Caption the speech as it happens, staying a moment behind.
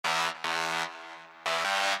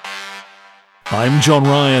I'm John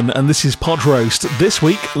Ryan, and this is Pod Roast. This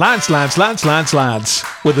week, lads, with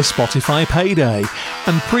a Spotify payday,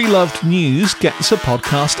 and Pre-Loved News gets a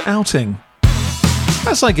podcast outing.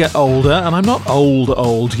 As I get older, and I'm not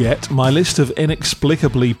old yet, my list of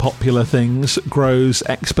inexplicably popular things grows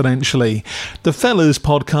exponentially. The Fellas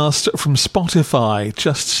podcast from Spotify,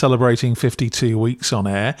 just celebrating 52 weeks on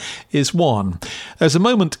air, is one. There's a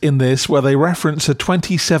moment in this where they reference a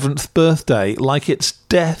 27th birthday like it's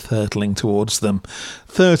death hurtling towards them.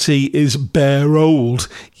 30 is bare old,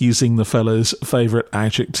 using the Fellas' favourite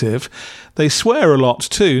adjective. They swear a lot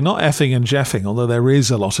too, not effing and jeffing, although there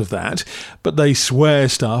is a lot of that, but they swear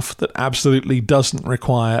stuff that absolutely doesn't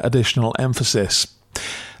require additional emphasis.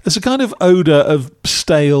 There's a kind of odour of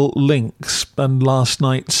stale links and last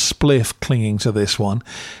night's spliff clinging to this one.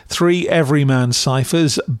 3 everyman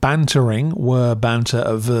ciphers bantering, were banter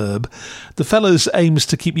a verb. The Fellas aims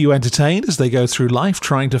to keep you entertained as they go through life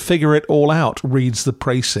trying to figure it all out, reads the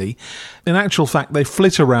Précis. In actual fact, they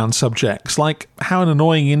flit around subjects like how an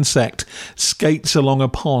annoying insect skates along a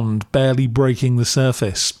pond, barely breaking the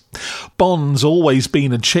surface. Bond's always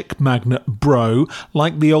been a chick magnet, bro,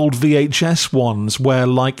 like the old VHS ones where,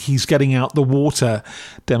 like, he's getting out the water,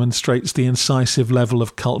 demonstrates the incisive level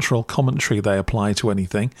of cultural commentary they apply to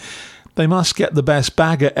anything. They must get the best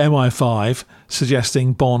bag at MI5,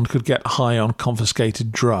 suggesting Bond could get high on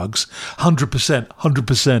confiscated drugs.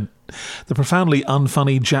 100%. The profoundly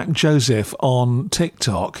unfunny Jack Joseph on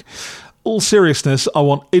TikTok. All seriousness, I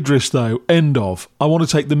want Idris though, end of. I want to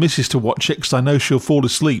take the missus to watch it because I know she'll fall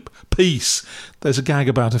asleep. Peace. There's a gag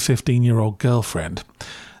about a 15-year-old girlfriend.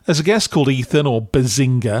 There's a guest called Ethan or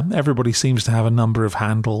Bazinga. Everybody seems to have a number of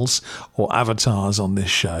handles or avatars on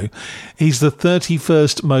this show. He's the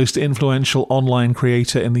 31st most influential online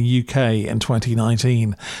creator in the UK in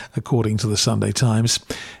 2019, according to the Sunday Times.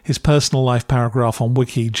 His personal life paragraph on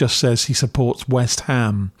Wiki just says he supports West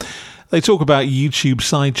Ham. They talk about YouTube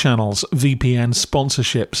side channels, VPN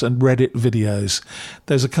sponsorships and Reddit videos.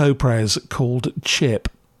 There's a co-pres called Chip.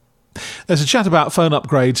 There's a chat about phone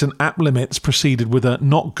upgrades and app limits preceded with a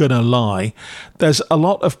not gonna lie. There's a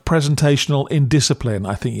lot of presentational indiscipline,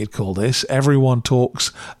 I think you'd call this. Everyone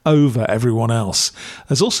talks over everyone else.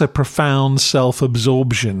 There's also profound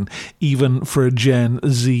self-absorption, even for a Gen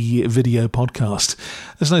Z video podcast.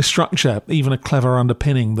 There's no structure, even a clever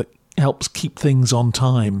underpinning that helps keep things on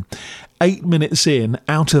time. 8 minutes in,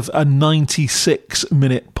 out of a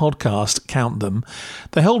 96-minute podcast, count them,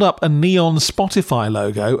 they hold up a neon Spotify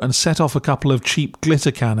logo and set off a couple of cheap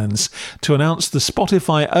glitter cannons to announce the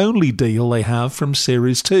Spotify-only deal they have from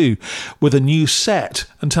Series 2, with a new set,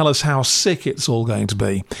 and tell us how sick it's all going to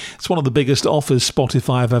be. It's one of the biggest offers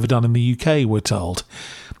Spotify have ever done in the UK, we're told.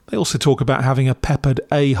 They also talk about having a peppered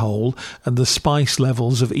a-hole and the spice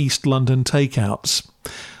levels of East London takeouts.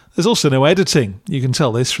 There's also no editing. You can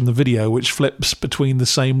tell this from the video, which flips between the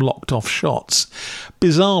same locked-off shots.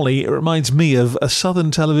 Bizarrely, it reminds me of a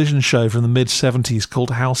Southern television show from the mid-70s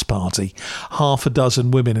called House Party. Half a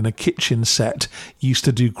dozen women in a kitchen set used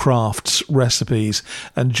to do crafts, recipes,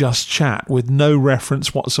 and just chat with no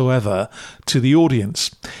reference whatsoever to the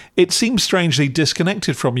audience. It seems strangely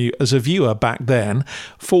disconnected from you as a viewer back then.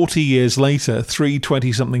 40 years later, 3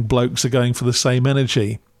 20-something blokes are going for the same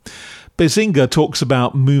energy. Bazinga talks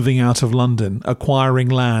about moving out of London, acquiring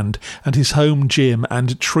land, and his home gym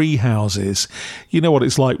and tree houses. You know what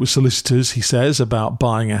it's like with solicitors, he says, about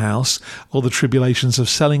buying a house, or the tribulations of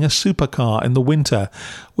selling a supercar in the winter,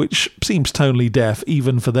 which seems tonally deaf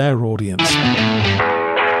even for their audience.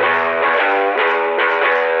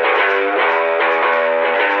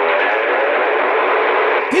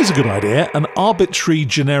 Here's a good idea, an arbitrary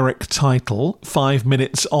generic title, 5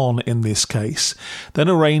 minutes on in this case, then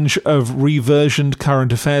a range of reversioned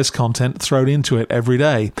current affairs content thrown into it every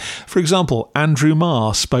day. For example, Andrew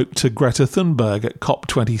Marr spoke to Greta Thunberg at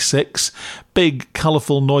COP26. Big,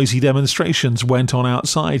 colourful, noisy demonstrations went on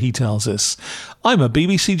outside, he tells us. I'm a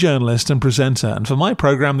BBC journalist and presenter, and for my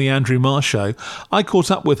programme The Andrew Marr Show, I caught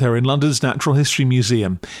up with her in London's Natural History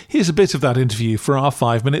Museum. Here's a bit of that interview for our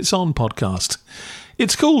 5 Minutes On podcast.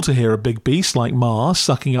 It's cool to hear a big beast like Marr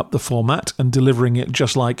sucking up the format and delivering it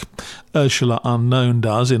just like Ursula Unknown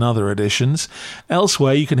does in other editions.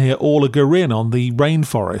 Elsewhere you can hear Orla Gurin on the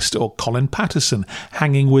Rainforest or Colin Patterson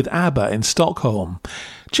hanging with ABBA in Stockholm.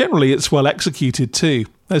 Generally it's well executed too.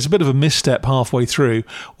 There's a bit of a misstep halfway through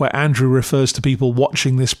where Andrew refers to people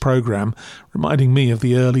watching this programme, reminding me of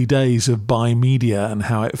the early days of Buy Media and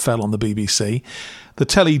how it fell on the BBC. The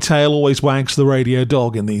telly tail always wags the radio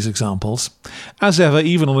dog in these examples. As ever,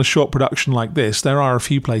 even on a short production like this, there are a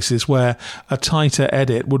few places where a tighter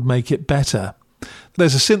edit would make it better.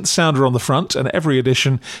 There's a synth sounder on the front, and every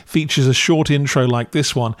edition features a short intro like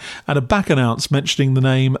this one and a back announce mentioning the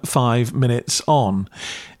name 5 minutes on.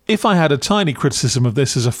 If I had a tiny criticism of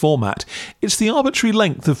this as a format, it's the arbitrary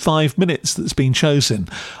length of 5 minutes that's been chosen.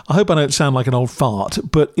 I hope I don't sound like an old fart,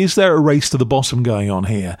 but is there a race to the bottom going on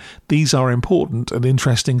here? These are important and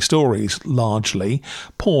interesting stories, largely.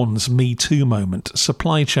 Porn's Me Too moment,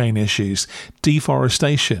 supply chain issues,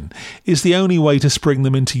 deforestation is the only way to spring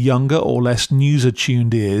them into younger or less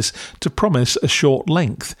news-attuned ears to promise a short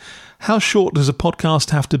length. How short does a podcast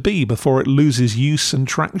have to be before it loses use and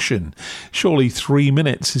traction? Surely 3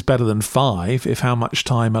 minutes is better than 5 if how much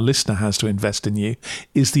time a listener has to invest in you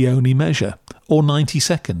is the only measure, or 90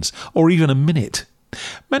 seconds, or even a minute.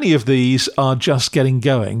 Many of these are just getting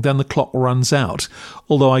going, then the clock runs out.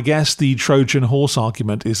 Although I guess the Trojan horse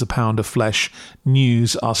argument is the pound of flesh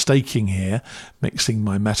news are staking here, mixing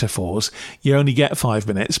my metaphors. You only get 5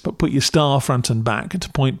 minutes, but put your star front and back to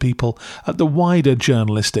point people at the wider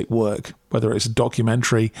journalistic work, whether it's a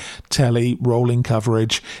documentary, telly, rolling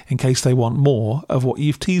coverage, in case they want more of what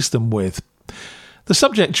you've teased them with. The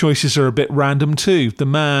subject choices are a bit random too. The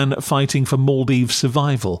man fighting for Maldives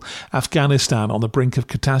survival, Afghanistan on the brink of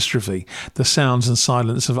catastrophe, the sounds and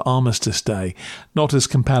silence of Armistice Day, not as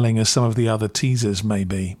compelling as some of the other teasers may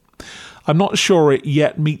be. I'm not sure it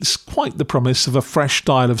yet meets quite the promise of a fresh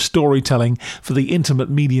style of storytelling for the intimate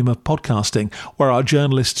medium of podcasting, where our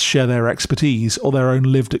journalists share their expertise or their own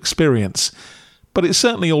lived experience. But it's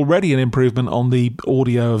certainly already an improvement on the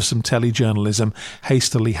audio of some telejournalism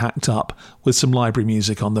hastily hacked up with some library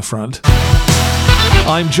music on the front.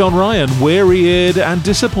 I'm John Ryan, weary-eared and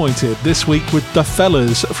disappointed this week with The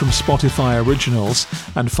Fellas from Spotify Originals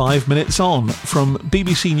and 5 Minutes On from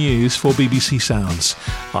BBC News for BBC Sounds.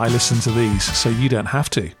 I listen to these so you don't have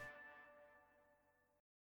to.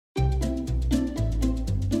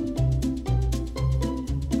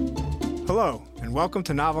 Hello, and welcome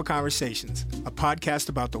to Novel Conversations, a podcast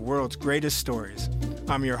about the world's greatest stories.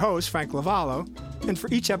 I'm your host, Frank Lavallo, and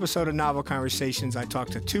for each episode of Novel Conversations, I talk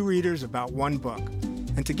to two readers about one book.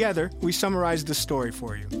 And together, we summarize the story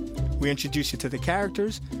for you. We introduce you to the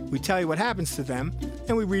characters, we tell you what happens to them,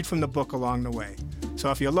 and we read from the book along the way.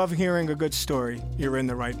 So if you love hearing a good story, you're in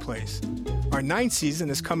the right place. Our 9th season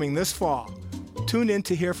is coming this fall. Tune in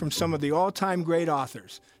to hear from some of the all-time great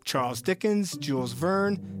authors, Charles Dickens, Jules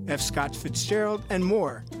Verne, F. Scott Fitzgerald, and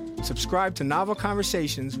more. Subscribe to Novel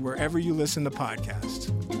Conversations wherever you listen to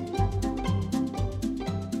podcasts.